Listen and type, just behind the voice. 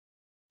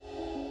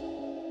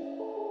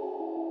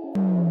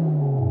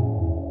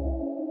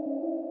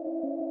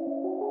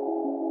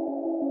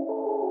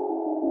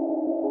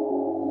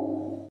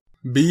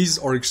Bees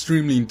are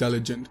extremely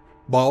intelligent.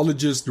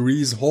 Biologist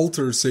Reese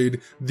Halter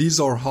said these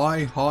are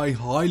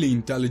highly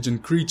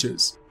intelligent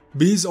creatures.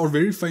 Bees are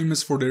very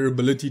famous for their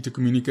ability to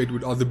communicate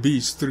with other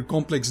bees through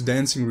complex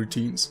dancing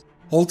routines.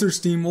 Halter's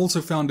team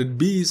also found that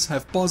bees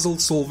have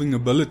puzzle-solving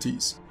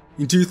abilities.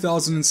 In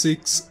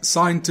 2006,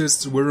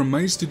 scientists were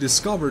amazed to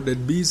discover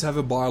that bees have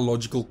a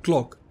biological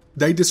clock.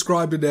 They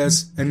described it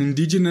as an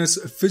endogenous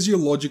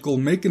physiological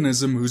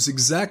mechanism whose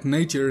exact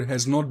nature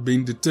has not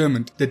been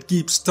determined that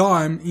keeps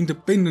time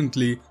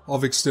independently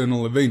of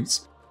external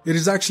events. It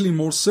is actually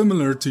more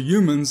similar to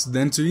humans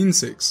than to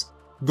insects.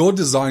 God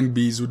designed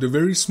bees with a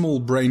very small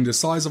brain the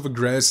size of a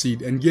grass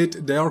seed, and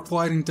yet they are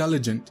quite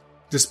intelligent.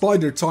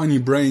 Despite their tiny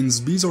brains,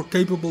 bees are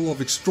capable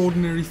of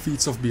extraordinary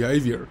feats of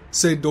behavior,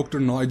 said Dr.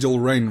 Nigel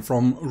Raine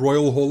from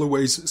Royal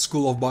Holloway's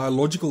School of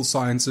Biological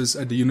Sciences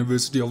at the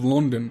University of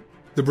London.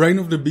 The brain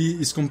of the bee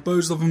is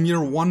composed of a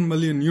mere 1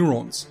 million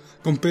neurons,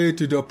 compared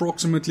to the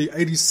approximately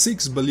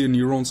 86 billion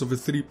neurons of a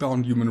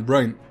 3-pound human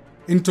brain.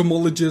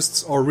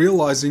 Entomologists are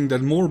realizing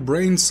that more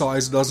brain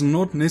size does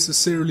not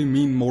necessarily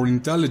mean more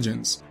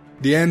intelligence.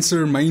 The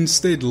answer may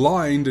instead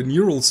lie in the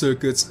neural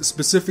circuits,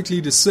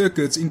 specifically the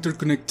circuits'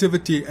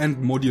 interconnectivity and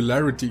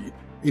modularity.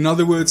 In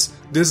other words,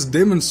 this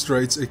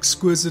demonstrates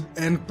exquisite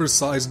and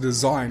precise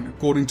design,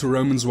 according to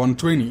Romans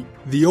 1:20,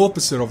 the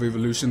opposite of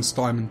evolution's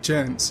time and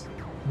chance.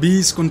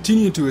 Bees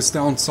continue to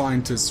astound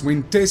scientists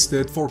when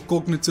tested for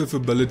cognitive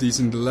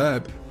abilities in the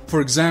lab. For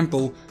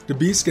example, the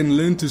bees can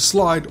learn to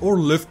slide or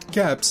lift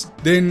caps,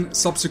 then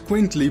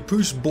subsequently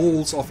push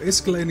balls of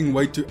escalating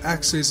weight to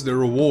access the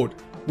reward.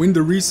 When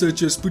the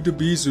researchers put the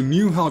bees who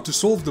knew how to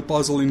solve the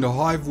puzzle in the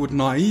hive with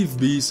naive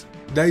bees,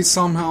 they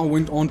somehow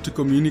went on to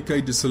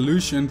communicate the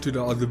solution to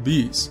the other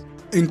bees.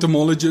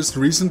 Entomologists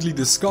recently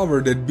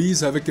discovered that bees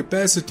have a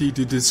capacity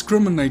to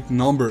discriminate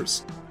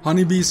numbers.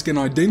 Honeybees can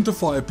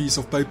identify a piece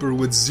of paper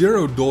with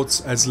 0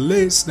 dots as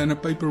less than a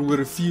paper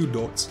with a few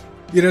dots.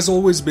 It has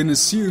always been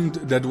assumed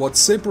that what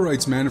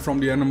separates man from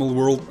the animal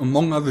world,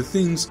 among other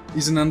things,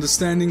 is an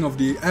understanding of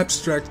the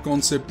abstract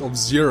concept of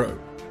zero.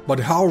 But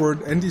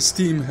Howard and his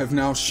team have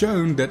now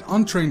shown that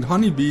untrained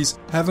honeybees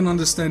have an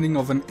understanding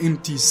of an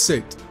empty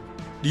set.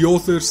 The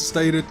authors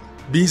stated,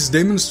 bees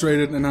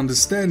demonstrated an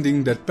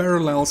understanding that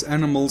parallels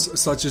animals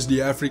such as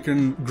the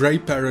African grey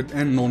parrot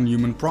and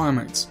non-human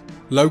primates.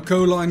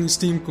 Locola and his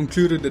team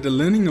concluded that the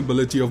learning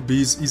ability of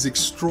bees is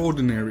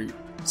extraordinary.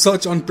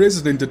 Such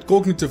unprecedented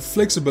cognitive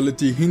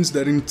flexibility hints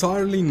that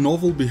entirely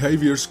novel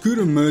behaviors could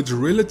emerge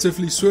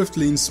relatively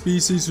swiftly in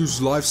species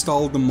whose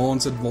lifestyle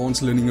demands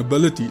advanced learning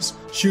abilities,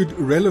 should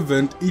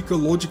relevant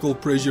ecological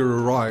pressure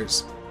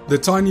arise. The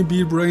tiny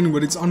bee brain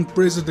with its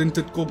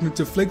unprecedented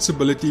cognitive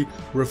flexibility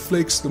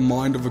reflects the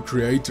mind of a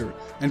creator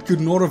and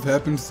could not have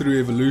happened through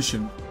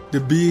evolution.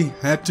 The bee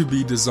had to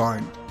be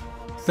designed.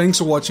 Thanks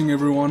for watching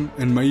everyone,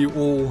 and may you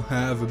all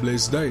have a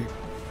blessed day.